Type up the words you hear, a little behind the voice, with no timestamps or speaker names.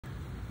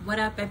What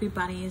up,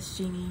 everybody? It's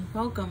Jeannie.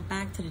 Welcome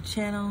back to the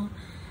channel.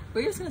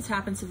 We're just going to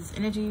tap into this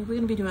energy. We're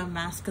going to be doing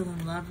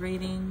masculine love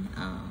reading.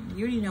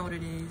 You already know what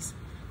it is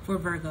for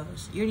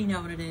Virgos. You already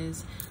know what it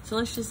is. So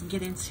let's just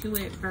get into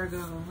it,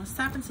 Virgo. Let's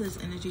tap into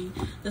this energy.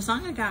 The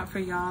song I got for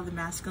y'all, the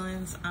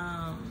masculines,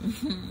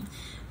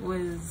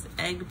 was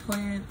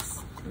Eggplants.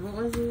 What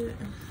was it?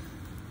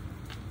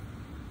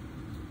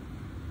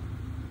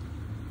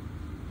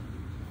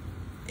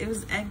 It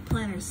was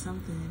Eggplant or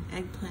something.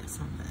 Eggplant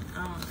something.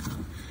 I don't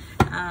know.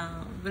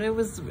 But it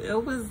was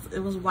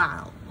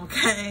wild.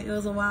 Okay, it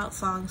was a wild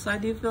song. So I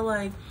do feel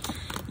like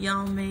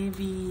y'all may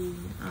be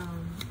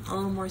a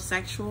little more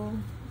sexual,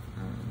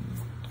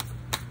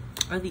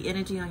 or the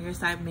energy on your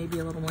side may be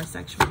a little more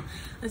sexual.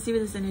 Let's see what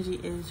this energy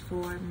is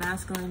for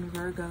masculine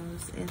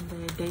Virgos in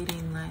their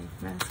dating life.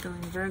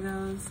 Masculine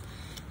Virgos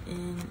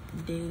in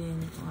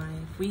dating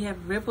life. We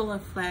have ripple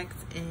effect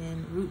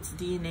and roots,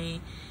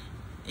 DNA,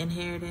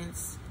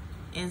 inheritance,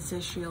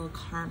 ancestral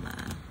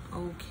karma.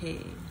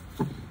 Okay,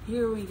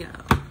 here we go.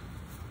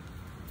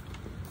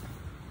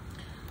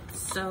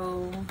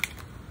 So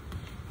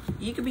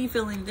you could be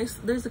feeling this.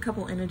 There's a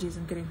couple energies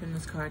I'm getting from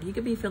this card. You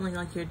could be feeling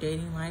like your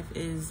dating life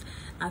is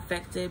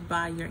affected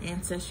by your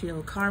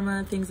ancestral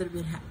karma, things that have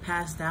been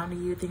passed down to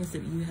you, things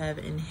that you have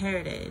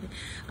inherited.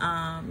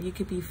 You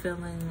could be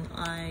feeling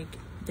like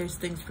there's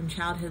things from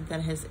childhood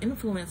that has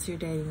influenced your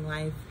dating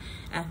life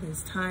at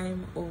this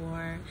time,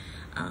 or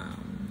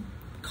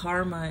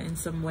karma in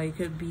some way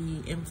could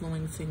be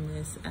influencing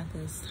this at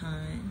this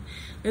time.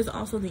 There's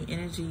also the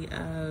energy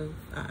of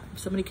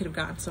somebody could have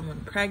gotten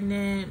someone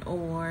pregnant,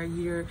 or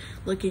you're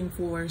looking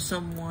for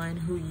someone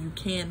who you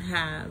can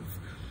have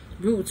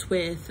roots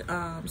with,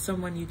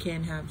 someone you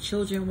can have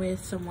children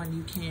with, someone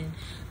you can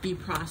be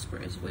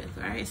prosperous with.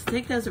 All right, so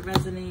take that as it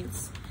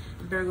resonates,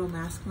 Virgo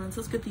masculines.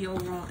 Let's get the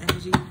overall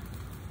energy.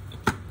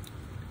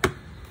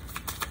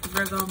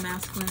 Virgo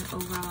masculine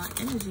overall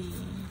energy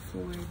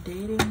for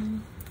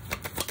dating.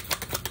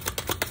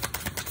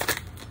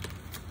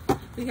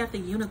 We got the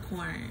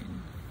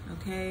unicorn,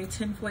 okay?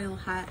 Tinfoil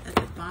hat at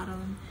the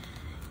bottom.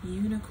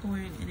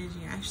 Unicorn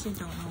energy. I actually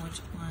don't know which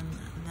one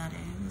that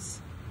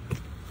is,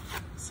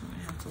 so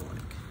I have to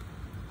look.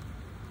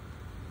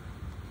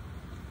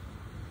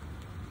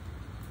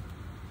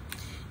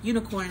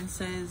 Unicorn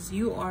says,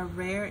 you are a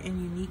rare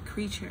and unique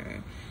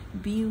creature.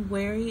 Be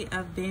wary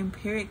of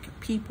vampiric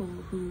people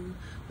who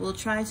will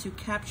try to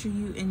capture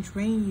you and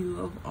drain you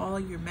of all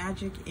your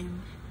magic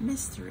and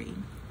mystery.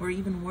 Or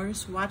even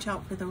worse, watch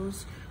out for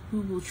those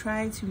who will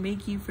try to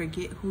make you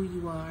forget who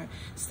you are.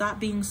 Stop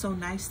being so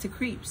nice to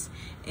creeps.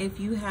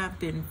 If you have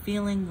been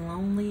feeling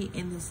lonely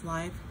in this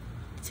life,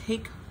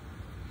 take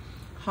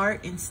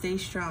heart and stay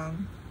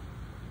strong.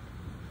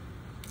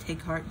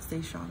 Take heart and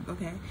stay strong,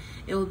 okay?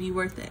 It will be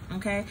worth it,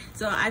 okay?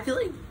 So I feel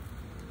like,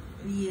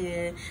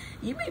 yeah,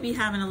 you may be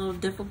having a little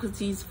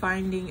difficulties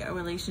finding a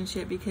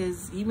relationship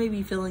because you may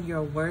be feeling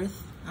your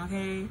worth,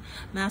 okay?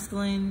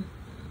 Masculine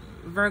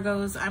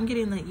Virgos, I'm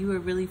getting that you are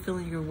really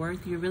feeling your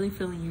worth. You're really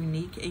feeling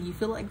unique, and you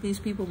feel like these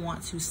people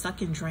want to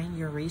suck and drain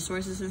your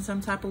resources in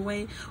some type of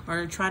way,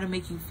 or try to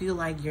make you feel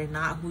like you're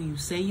not who you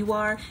say you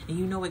are, and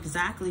you know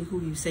exactly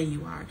who you say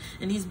you are.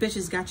 And these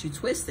bitches got you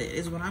twisted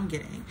is what I'm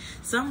getting.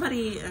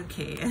 Somebody,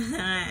 okay,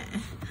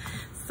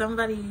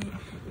 somebody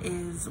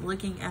is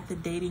looking at the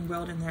dating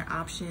world and their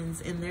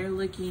options, and they're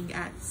looking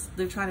at,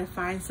 they're trying to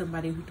find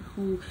somebody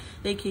who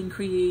they can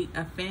create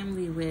a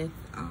family with,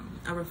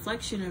 a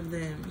reflection of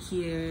them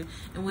here.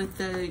 And with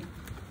the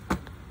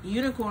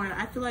unicorn,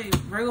 I feel like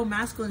Virgo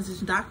masculines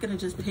is not gonna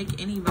just pick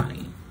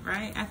anybody,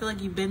 right? I feel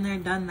like you've been there,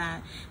 done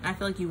that, and I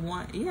feel like you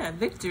want, yeah,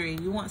 victory.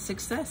 You want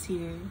success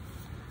here.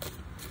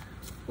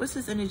 What's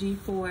this energy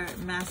for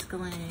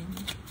masculine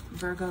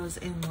Virgos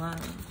in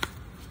love?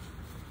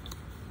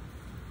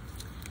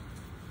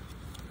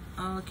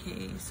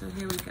 Okay, so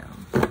here we go.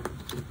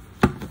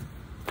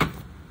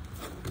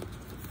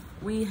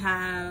 We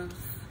have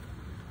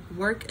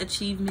work,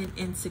 achievement,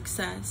 and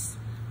success.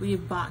 We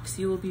have box.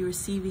 You will be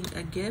receiving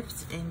a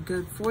gift and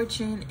good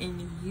fortune,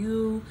 and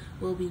you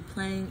will be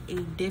playing a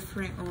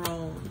different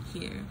role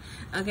here.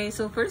 Okay,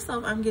 so first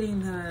off, I'm getting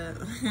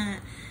the,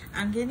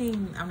 I'm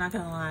not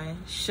gonna lie,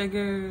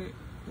 sugar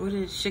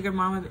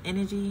mama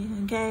energy,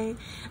 okay?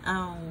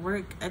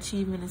 Work,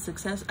 achievement, and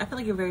success. I feel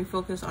like you're very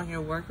focused on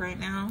your work right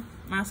now,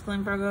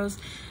 masculine Virgos,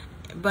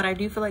 but I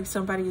do feel like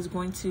somebody is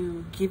going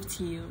to give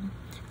to you.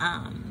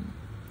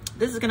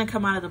 This is going to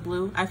come out of the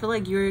blue. I feel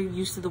like you're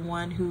used to the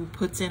one who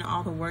puts in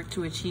all the work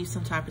to achieve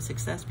some type of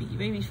success, but you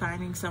may be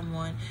finding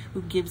someone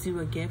who gives you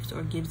a gift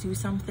or gives you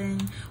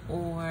something,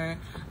 or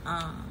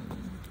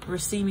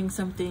receiving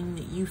something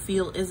that you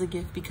feel is a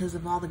gift because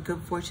of all the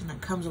good fortune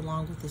that comes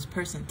along with this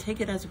person. Take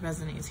it as it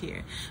resonates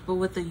here. But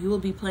with the, you will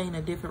be playing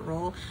a different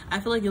role. I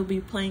feel like you'll be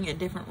playing a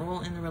different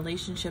role in the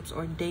relationships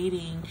or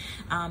dating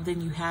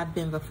than you have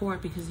been before,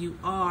 because you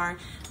are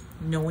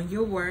knowing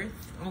your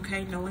worth,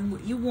 okay, knowing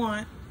what you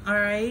want, all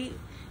right,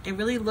 and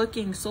really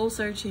looking, soul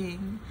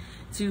searching,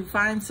 to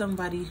find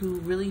somebody who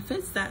really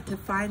fits that, to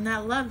find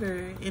that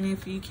lover. And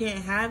if you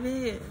can't have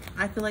it,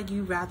 I feel like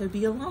you'd rather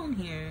be alone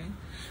here.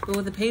 But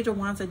with the Page of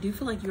Wands, I do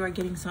feel like you are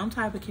getting some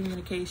type of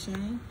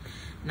communication.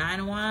 9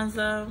 of Wands,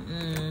 though.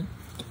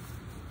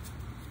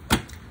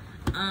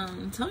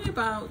 Tell me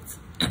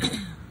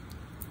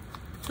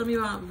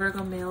about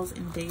Virgo males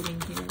in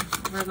dating here.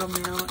 Virgo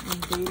male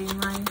in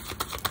dating life.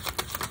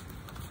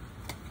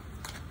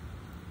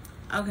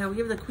 Okay, we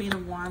have the Queen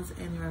of Wands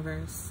in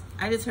reverse.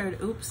 I just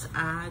heard, oops,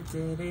 I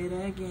did it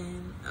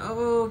again.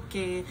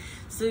 Okay,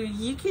 so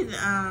you can,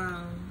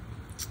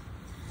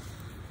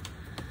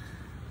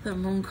 the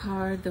Moon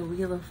card, the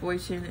Wheel of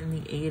Fortune, and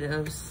the Eight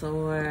of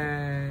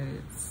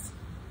Swords.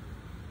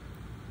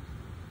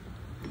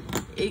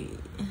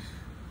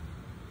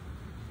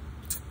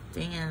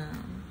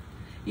 Damn.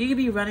 You could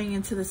be running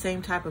into the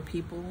same type of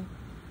people.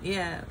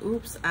 Yeah,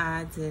 oops,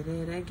 I did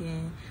it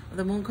again. With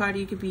the Moon card,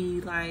 you could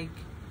be like,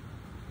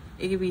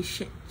 it could be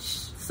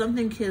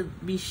something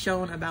could be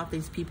shown about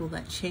these people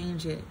that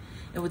change it.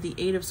 And with the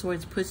Eight of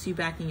Swords, puts you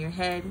back in your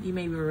head. You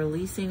may be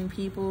releasing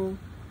people,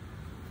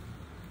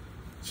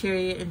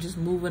 Chariot, and just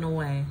moving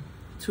away.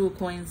 2 of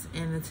Coins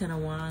and the 10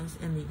 of Wands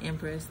and the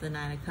Empress, the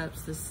 9 of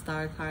Cups, the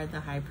Star card, the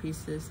High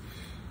Priestess,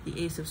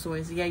 the Ace of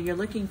Swords. Yeah, you're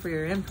looking for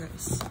your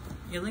Empress.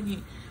 You're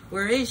looking,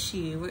 where is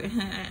she?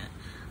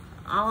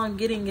 All I'm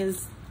getting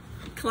is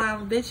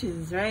clown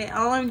bitches, right?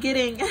 All I'm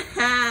getting.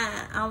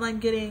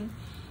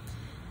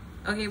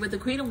 Okay, with the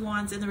Queen of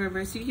Wands in the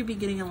reverse, you could be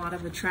getting a lot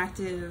of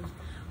attractive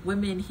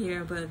women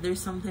here, but there's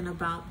something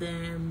about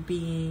them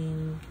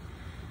being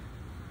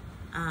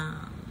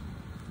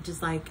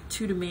just like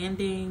too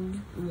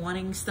demanding,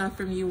 wanting stuff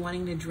from you,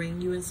 wanting to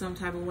drain you in some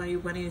type of way,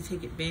 wanting to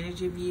take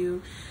advantage of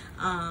you,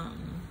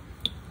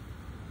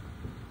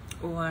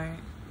 or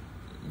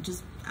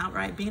just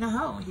outright being a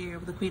hoe here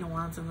with the Queen of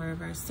Wands in the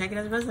reverse. Take it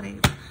as it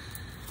resonates.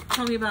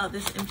 Tell me about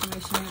this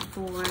information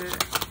for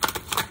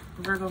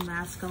Virgo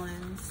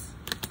masculines.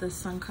 The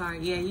Sun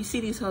card. Yeah, you see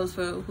these hoes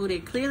for who they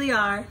clearly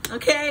are.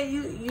 Okay,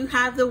 you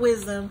have the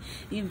wisdom.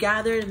 You've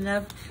gathered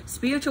enough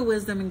spiritual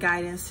wisdom and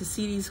guidance to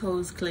see these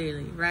hoes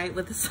clearly, right?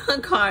 With the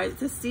Sun card,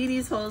 to see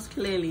these hoes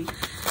clearly.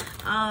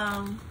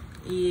 Yeah,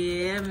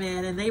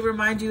 man, and they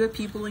remind you of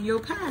people in your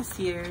past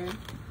here.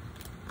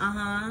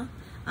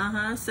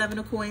 7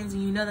 of Coins,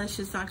 and you know that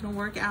shit's not gonna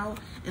work out.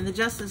 And the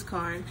Justice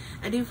card,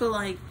 I do feel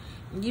like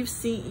you're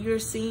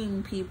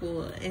seeing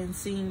people and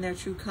seeing their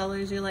true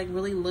colors. You're like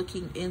really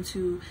looking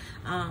into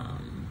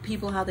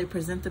people, how they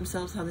present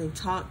themselves, how they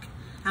talk,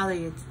 how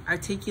they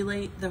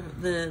articulate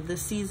the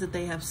seeds that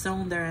they have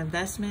sown, their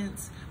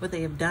investments, what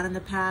they have done in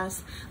the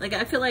past. Like,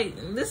 I feel like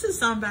this is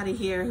somebody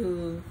here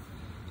who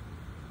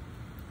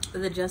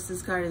the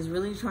Justice card is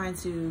really trying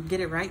to get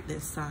it right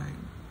this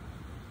time.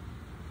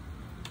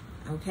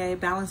 Okay,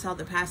 balance out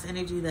the past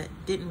energy that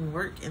didn't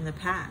work in the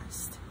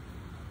past.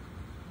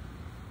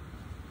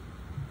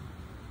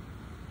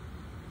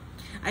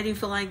 I do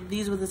feel like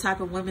these were the type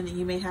of women that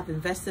you may have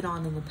invested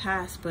on in the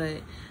past,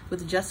 but with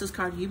the Justice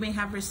card, you may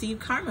have received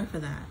karma for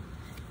that.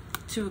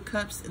 2 of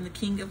Cups and the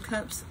King of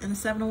Cups and the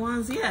 7 of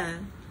Wands. Yeah,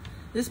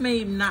 this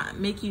may not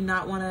make you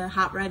not want to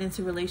hop right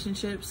into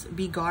relationships,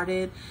 be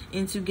guarded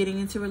into getting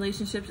into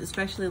relationships,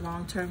 especially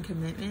long-term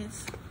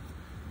commitments.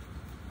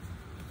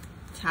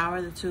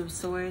 Tower, the 2 of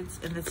Swords,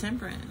 and the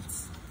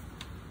Temperance.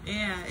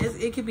 Yeah,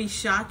 it could be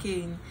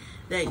shocking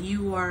that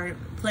you are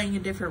playing a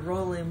different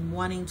role and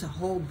wanting to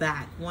hold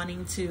back,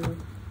 wanting to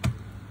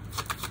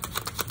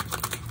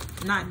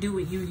not do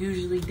what you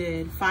usually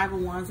did. 5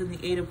 of Wands and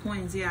the 8 of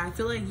Coins. Yeah, I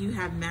feel like you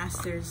have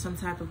mastered some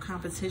type of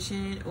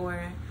competition,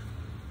 or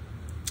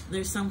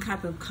there's some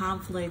type of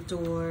conflict,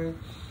 or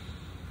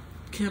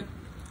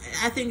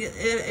I think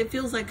it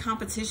feels like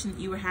competition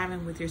that you were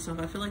having with yourself.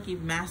 I feel like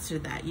you've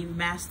mastered that. You've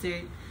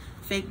mastered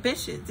fake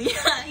bitches.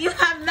 Yeah, you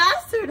have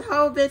mastered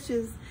hoe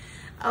bitches.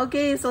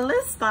 Okay, so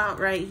let's stop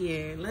right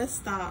here. Let's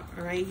stop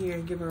right here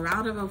and give a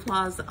round of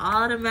applause to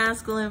all the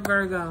masculine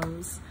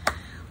Virgos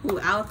who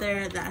out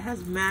there that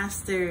has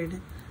mastered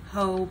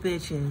hoe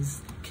bitches.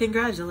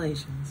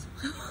 Congratulations.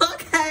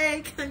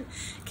 Okay,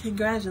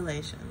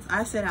 congratulations.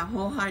 I said that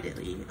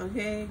wholeheartedly.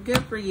 Okay,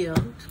 good for you.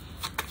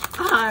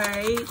 All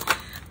right,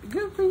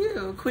 good for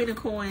you. Queen of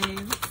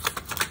Coins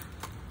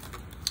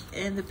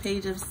and the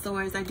Page of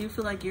Swords. I do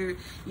feel like you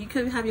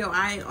could have your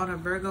eye on a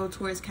Virgo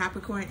towards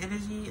Capricorn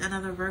energy,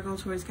 another Virgo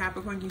towards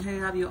Capricorn. You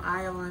could have your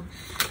eye on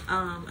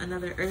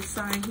another earth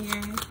sign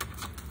here.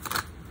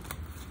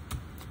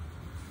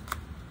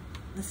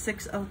 The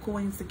 6 of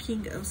Coins, the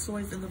King of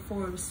Swords, and the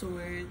 4 of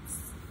Swords.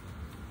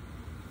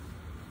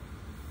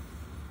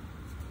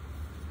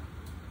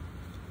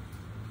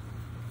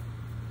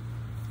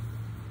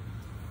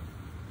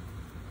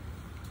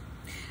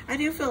 I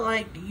do feel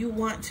like you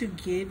want to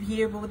give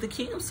here, but with the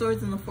King of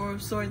Swords and the 4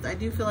 of Swords, I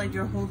do feel like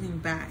you're holding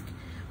back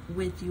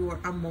with your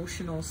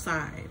emotional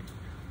side.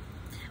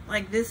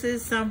 like this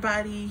is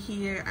somebody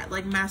here,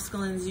 like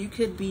masculines, you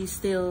could be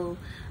still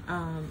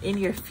in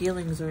your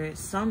feelings or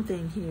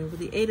something here with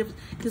the 8 of,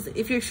 because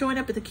if you're showing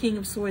up with the King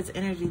of Swords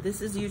energy,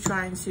 this is you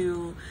trying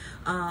to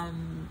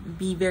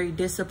be very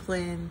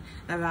disciplined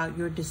about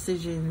your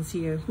decisions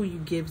here, who you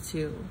give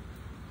to.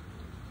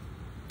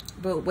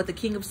 But with the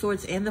King of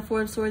Swords and the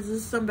 4 of Swords, this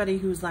is somebody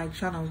who's like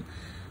trying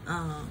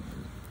to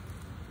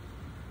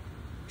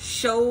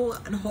show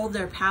and hold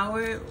their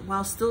power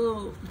while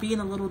still being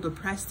a little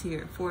depressed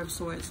here. 4 of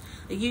Swords.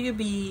 Like you could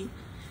be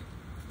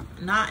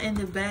not in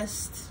the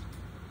best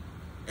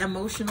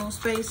emotional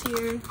space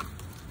here.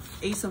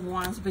 Ace of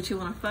Wands, but you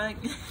want to fuck.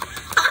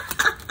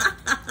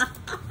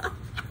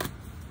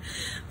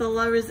 The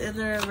Lovers in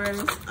the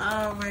reverse.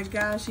 Oh my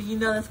gosh, you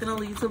know that's gonna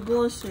lead to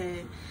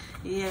bullshit.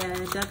 Yeah,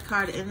 Death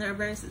card in the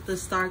reverse, the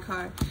Star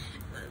card.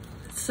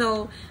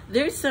 So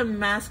there's some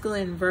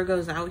masculine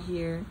Virgos out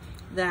here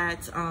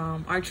that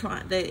are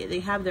trying, they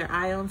have their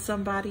eye on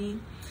somebody.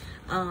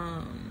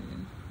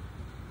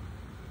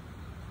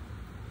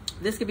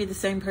 This could be the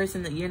same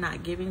person that you're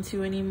not giving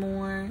to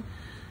anymore.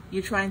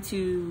 You're trying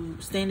to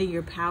stand in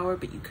your power,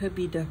 but you could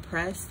be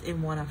depressed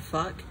and want to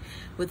fuck.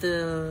 With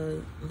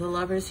the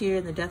Lovers here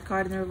and the Death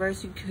card in the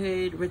reverse, you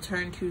could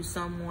return to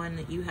someone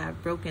that you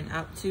have broken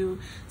up to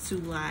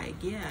like,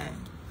 yeah,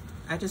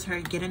 I just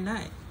heard get a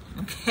nut,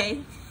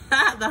 okay?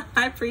 The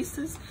High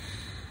Priestess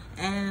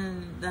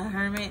and the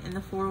Hermit and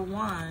the 4 of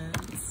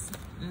Wands.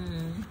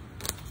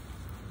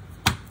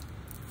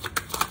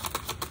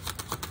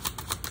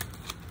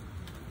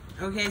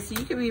 Okay, so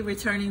you could be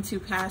returning to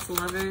past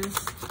lovers.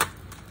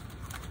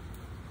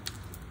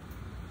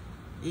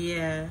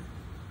 Yeah.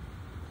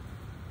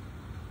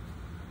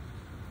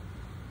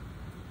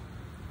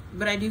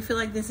 But I do feel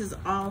like this is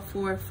all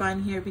for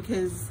fun here,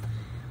 because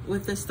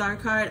with the Star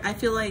card, I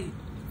feel like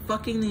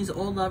fucking these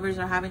old lovers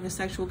or having a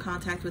sexual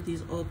contact with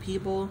these old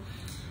people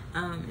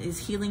is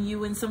healing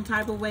you in some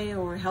type of way,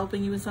 or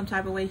helping you in some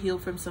type of way heal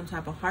from some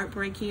type of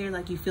heartbreak here.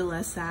 Like you feel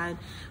less sad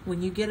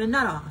when you get a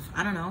nut off.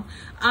 I don't know.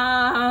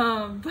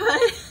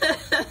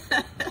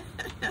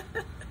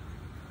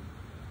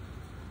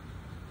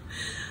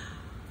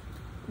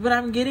 But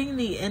I'm getting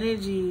the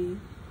energy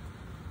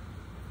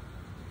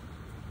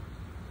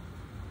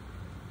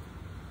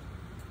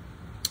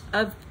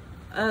of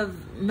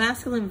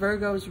masculine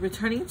Virgos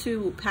returning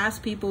to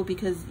past people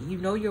because you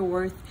know your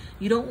worth.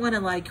 You don't want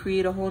to like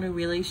create a whole new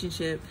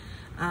relationship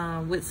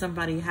with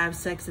somebody, have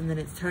sex, and then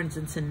it turns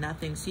into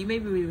nothing. So you may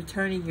be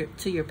returning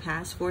to your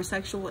past for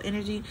sexual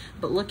energy,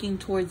 but looking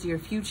towards your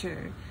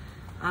future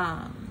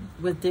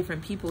with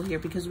different people here,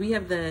 because we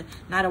have the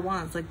Knight of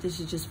Wands. Like this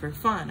is just for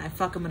fun. I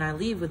fuck them and I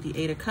leave with the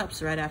 8 of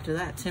Cups right after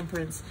that.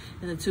 Temperance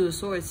and the 2 of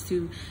Swords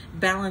to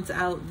balance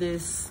out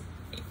this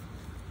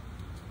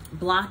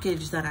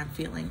blockage that I'm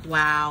feeling.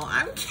 Wow,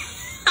 I'm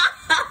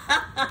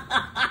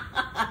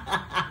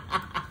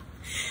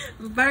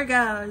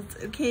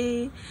Virgos,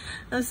 okay?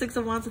 The 6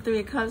 of Wands, the 3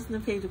 of Cups, and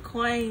the Page of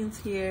Coins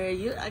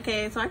here.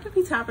 Okay? So I could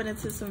be tapping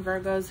into some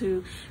Virgos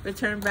who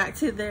return back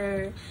to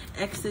their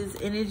ex's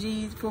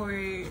energies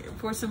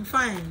for some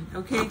fun,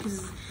 okay?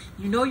 Because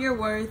you know your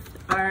worth,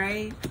 all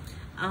right?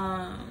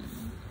 I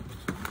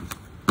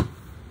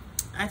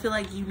feel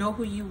like you know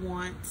who you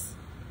want,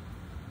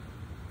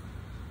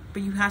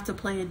 but you have to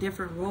play a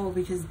different role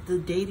because the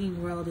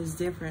dating world is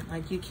different.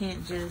 Like you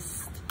can't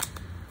just,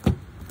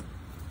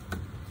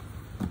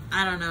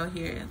 I don't know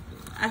here.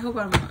 I hope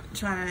I'm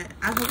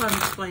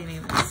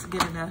explaining this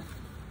good enough,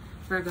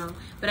 Virgo.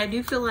 But I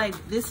do feel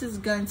like this is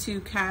going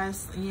to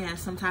cast, yeah,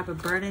 some type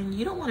of burden.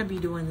 You don't want to be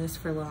doing this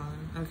for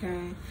long,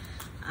 okay?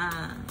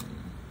 I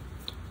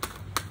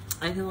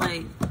feel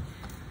like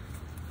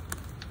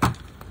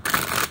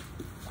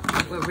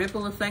with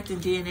ripple effect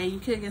and DNA, you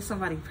could get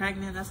somebody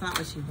pregnant. That's not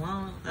what you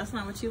want. That's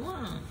not what you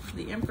want.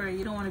 The Emperor,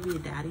 you don't want to be a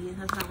daddy.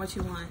 That's not what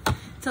you want.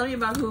 Tell me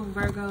about who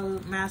Virgo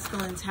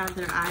masculines have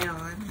their eye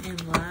on in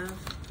love.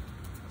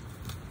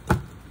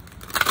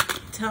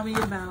 Tell me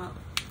about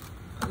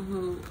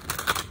who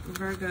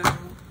Virgo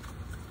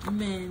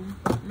men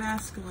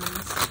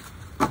masculines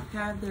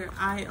have their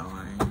eye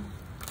on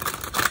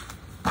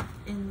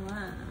in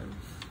love.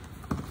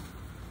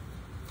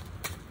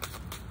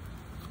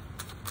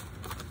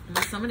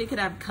 Somebody could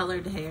have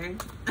colored hair.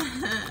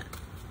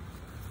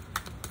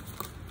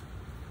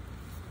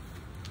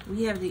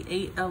 We have the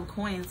 8 of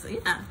Coins.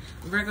 Yeah.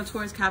 Virgo,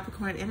 Taurus,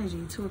 Capricorn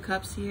energy. 2 of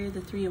Cups here.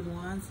 The 3 of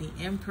Wands. The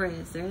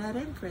Empress. There's that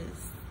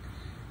Empress.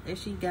 There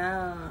she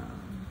go.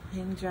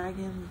 Hanged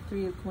Dragon.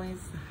 3 of Coins.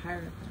 The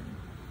Hierophant.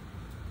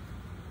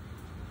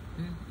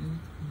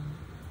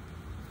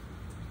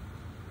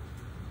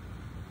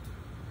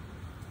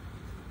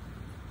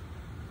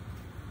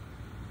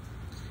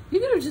 You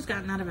could have just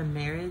gotten out of a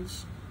marriage.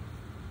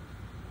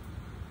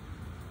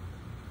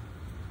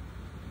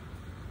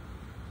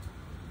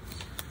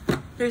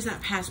 There's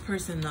that past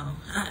person though.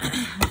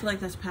 I feel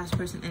like that's past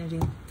person energy.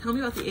 Tell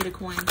me about the 8 of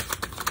Coins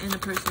and the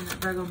person that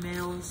Virgo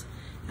males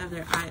have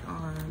their eye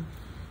on.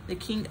 The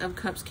King of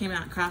Cups came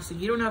out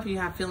crossing. You don't know if you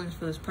have feelings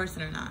for this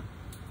person or not.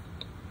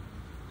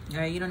 All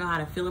right, you don't know how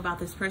to feel about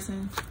this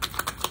person.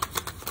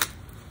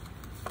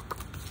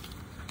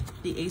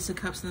 The Ace of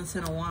Cups and the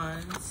Ten of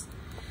Wands.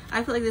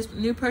 I feel like this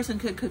new person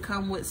could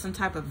come with some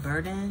type of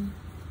burden,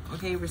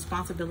 okay,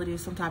 responsibility,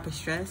 some type of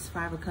stress.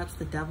 Five of Cups,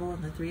 the Devil,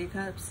 and the Three of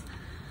Cups.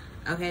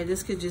 Okay,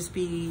 this could just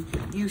be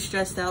you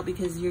stressed out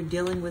because you're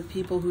dealing with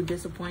people who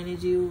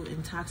disappointed you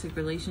in toxic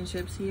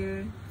relationships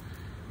here.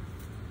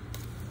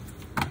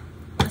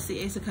 That's the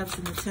Ace of Cups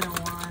and the Ten of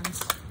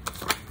Wands.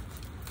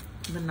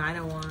 The Knight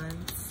of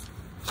Wands.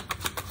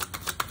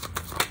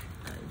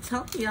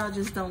 Tell me y'all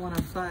just don't want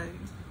to fuck.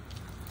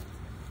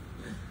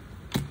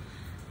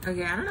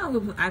 Okay, I don't know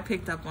who I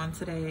picked up on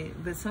today,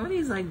 but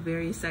somebody's like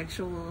very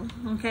sexual,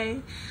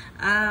 okay?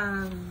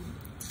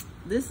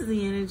 This is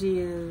the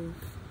energy of,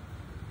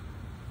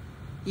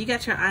 you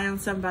got your eye on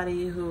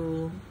somebody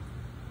who,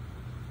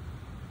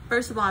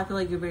 first of all, I feel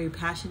like you're very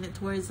passionate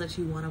towards, that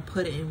you want to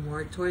put in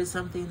work towards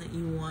something that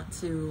you want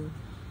to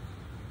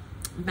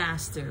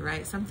master,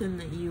 right? Something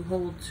that you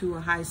hold to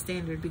a high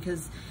standard,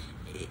 because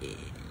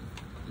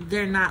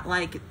they're not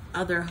like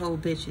other hoe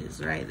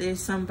bitches, right?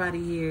 There's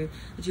somebody here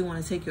that you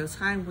want to take your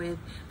time with,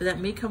 but that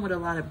may come with a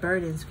lot of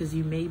burdens because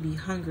you may be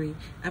hungry.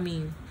 I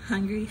mean,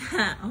 hungry,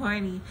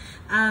 horny,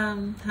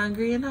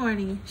 hungry and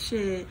horny,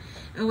 shit.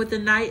 And with the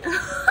Knight,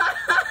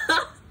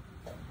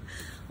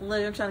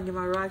 look, I'm trying to get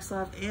my rocks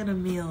off and a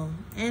meal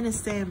and a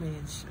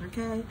sandwich,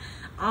 okay?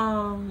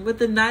 With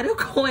the Knight of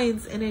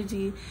Coins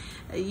energy,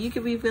 you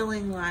could be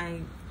feeling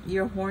like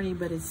you're horny,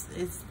 but it's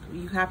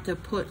you have to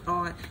put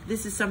on,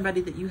 this is somebody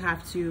that you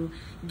have to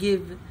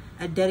give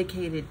a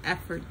dedicated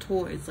effort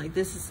towards. Like,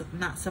 this is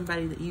not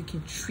somebody that you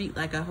can treat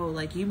like a hoe.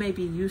 Like, you may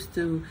be used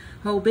to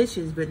hoe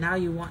bitches, but now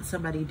you want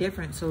somebody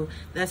different. So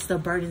that's the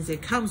burdens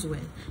it comes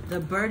with. The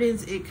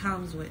burdens it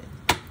comes with.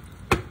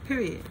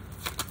 Period.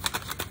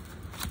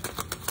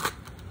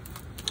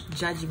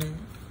 Judgment.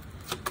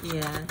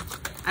 Yeah.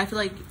 I feel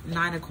like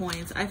Nine of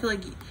Coins. I feel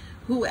like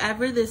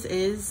whoever this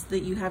is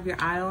that you have your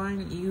eye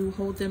on, you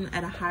hold them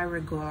at a high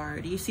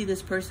regard. You see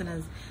this person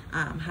as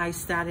high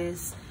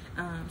status,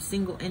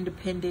 single,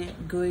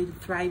 independent, good,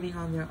 thriving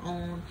on their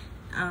own.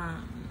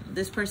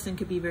 This person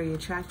could be very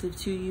attractive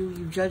to you.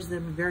 You judge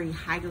them very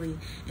highly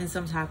in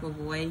some type of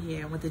way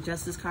here. And with the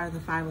Justice card and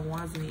the Five of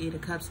Wands and the Eight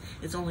of Cups,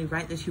 it's only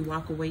right that you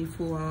walk away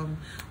from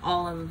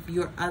all of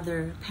your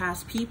other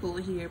past people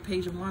here.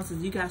 Page of Wands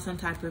says you got some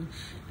type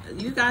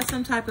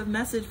of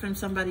message from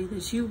somebody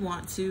that you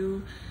want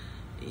to,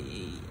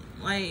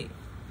 like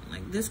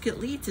this could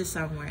lead to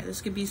somewhere.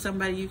 This could be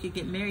somebody you could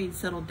get married,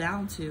 settle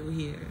down to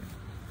here.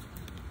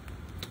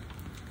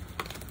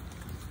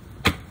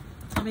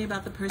 Tell me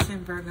about the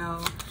person,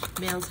 Virgo,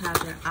 males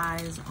have their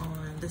eyes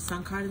on. The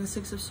Sun card and the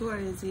Six of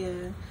Swords,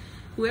 yeah.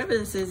 Whoever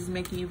this is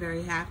making you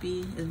very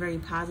happy, is very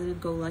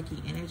positive,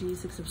 go-lucky energy.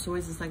 Six of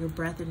Swords is like a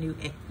breath of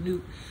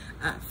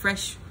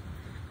fresh,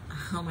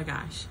 oh my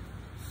gosh,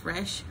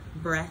 fresh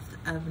breath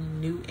of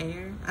new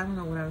air. I don't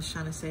know what I was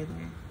trying to say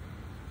there.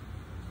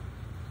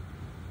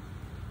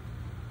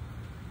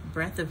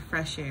 Breath of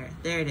fresh air.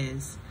 There it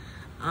is.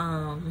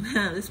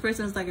 This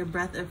person is like a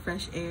breath of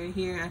fresh air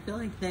here. I feel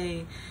like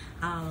they,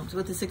 so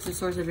with the Six of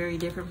Swords, are very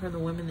different from the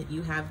women that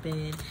you have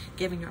been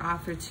giving your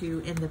offer to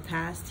in the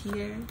past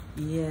here.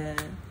 Yeah.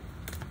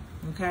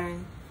 Okay.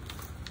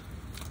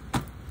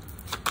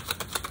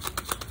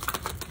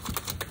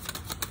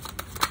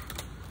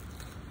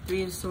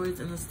 Three of Swords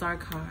and the Star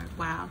card.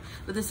 Wow.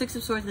 With the Six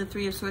of Swords and the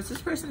Three of Swords,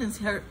 this person is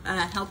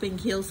helping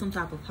heal some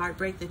type of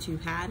heartbreak that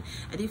you've had.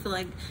 I do feel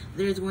like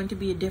there's going to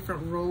be a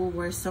different role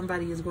where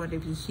somebody is going to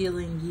be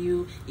healing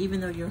you, even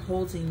though you're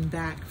holding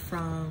back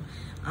from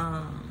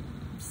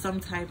some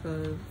type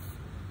of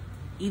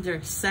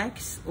either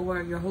sex,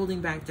 or you're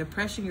holding back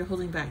depression, you're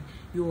holding back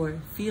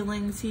your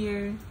feelings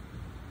here.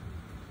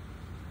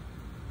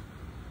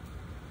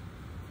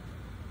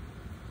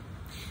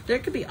 There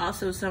could be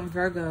also some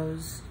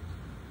Virgos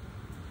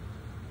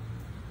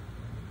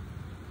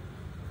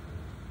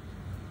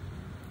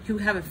who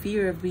have a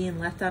fear of being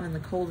left out in the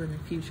cold in the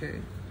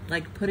future.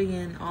 Like putting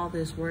in all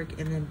this work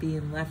and then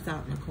being left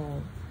out in the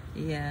cold.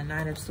 Yeah,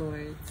 Nine of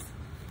Swords.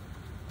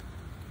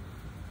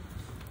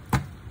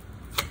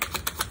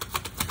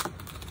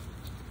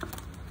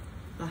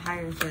 The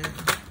Hierophant.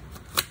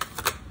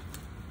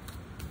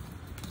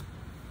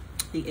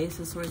 The Ace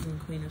of Swords and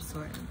the Queen of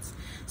Swords.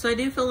 So I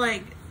do feel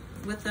like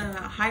with the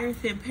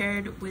Hierophant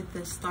paired with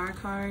the Star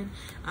card,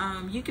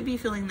 you could be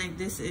feeling like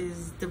this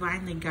is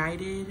divinely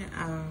guided,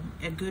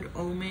 a good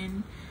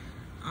omen.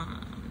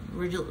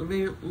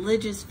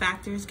 Religious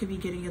factors could be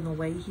getting in the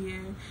way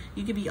here.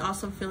 You could be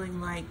also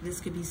feeling like this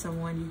could be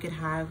someone you could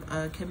have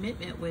a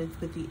commitment with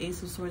the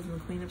Ace of Swords and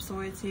the Queen of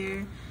Swords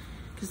here.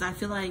 Because I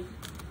feel like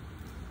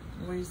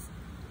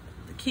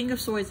the King of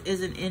Swords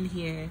isn't in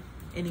here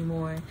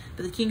anymore,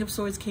 but the King of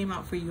Swords came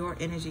out for your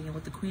energy, and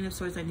with the Queen of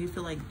Swords, I do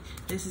feel like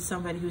this is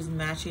somebody who's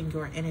matching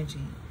your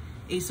energy.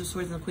 Ace of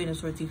Swords and the Queen of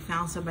Swords, you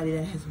found somebody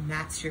that has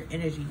matched your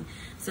energy,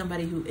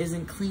 somebody who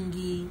isn't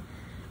clingy,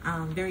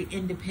 very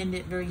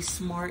independent, very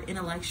smart,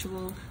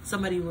 intellectual,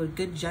 somebody with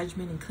good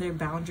judgment and clear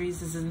boundaries.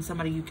 This isn't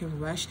somebody you can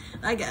rush.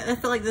 Like, I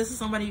feel like this is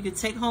somebody you could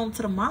take home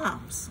to the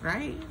moms,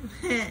 right?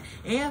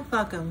 And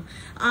fuck them.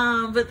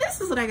 But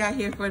this is what I got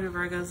here for the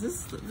Virgos.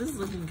 This is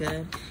looking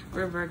good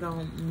for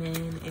Virgo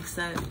men,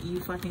 except you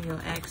fucking your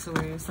ex,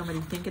 or somebody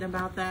thinking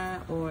about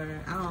that,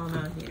 or I don't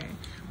know here,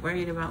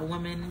 worried about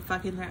women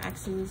fucking their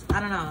exes. I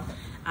don't know.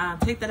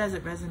 Take that as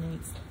it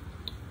resonates.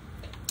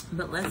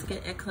 But let's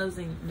get a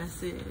closing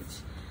message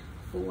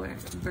for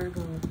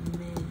Virgo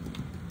men.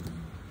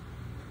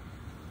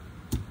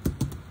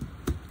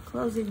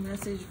 Closing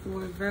message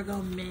for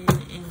Virgo men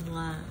in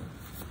love.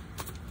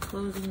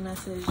 Closing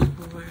message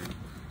for,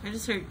 I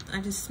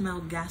just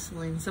smell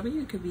gasoline. Some of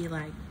you could be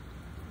like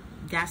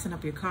gassing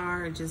up your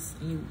car, or just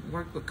you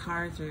work with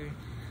cars, or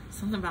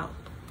something about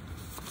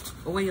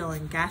oil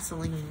and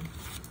gasoline.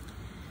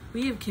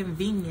 We have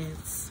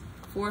convenience.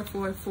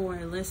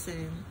 444,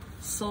 listen,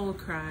 soul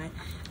cry.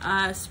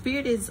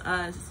 Spirit is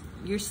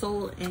your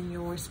soul and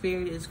your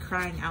spirit is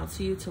crying out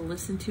to you to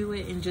listen to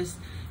it,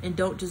 and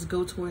don't just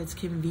go towards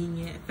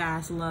convenient,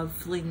 fast love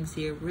flings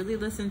here. Really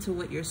listen to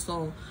what your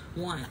soul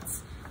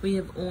wants. We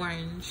have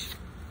orange,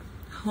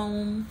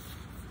 home,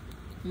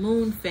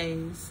 moon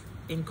phase,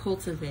 and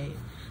cultivate.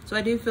 So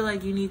I do feel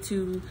like you need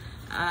to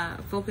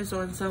focus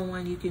on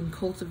someone you can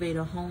cultivate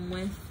a home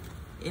with.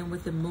 And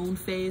with the moon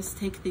phase,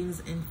 take things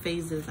in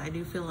phases. I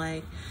do feel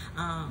like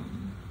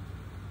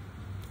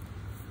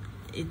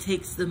it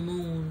takes the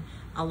moon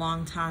a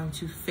long time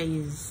to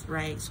phase,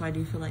 right? So I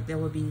do feel like there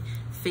will be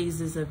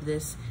phases of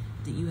this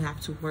that you have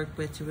to work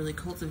with to really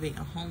cultivate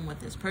a home with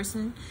this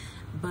person.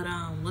 But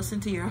listen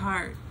to your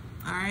heart,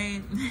 all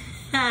right?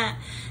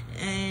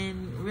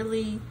 And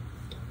really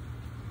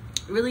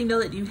know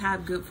that you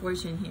have good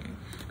fortune here,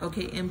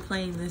 okay, in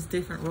playing this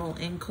different role,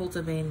 in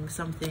cultivating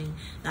something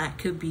that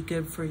could be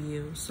good for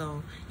you.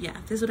 So yeah,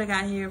 this is what I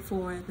got here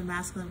for the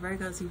masculine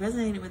Virgos. If you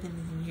resonated with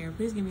anything here,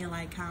 please give me a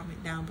like,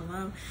 comment down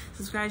below,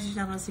 subscribe to the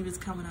channel to see what's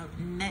coming up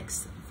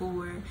next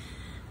for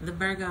the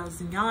Virgos.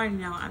 And y'all already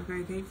know I'm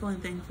very grateful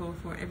and thankful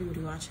for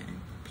everybody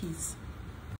watching. Peace.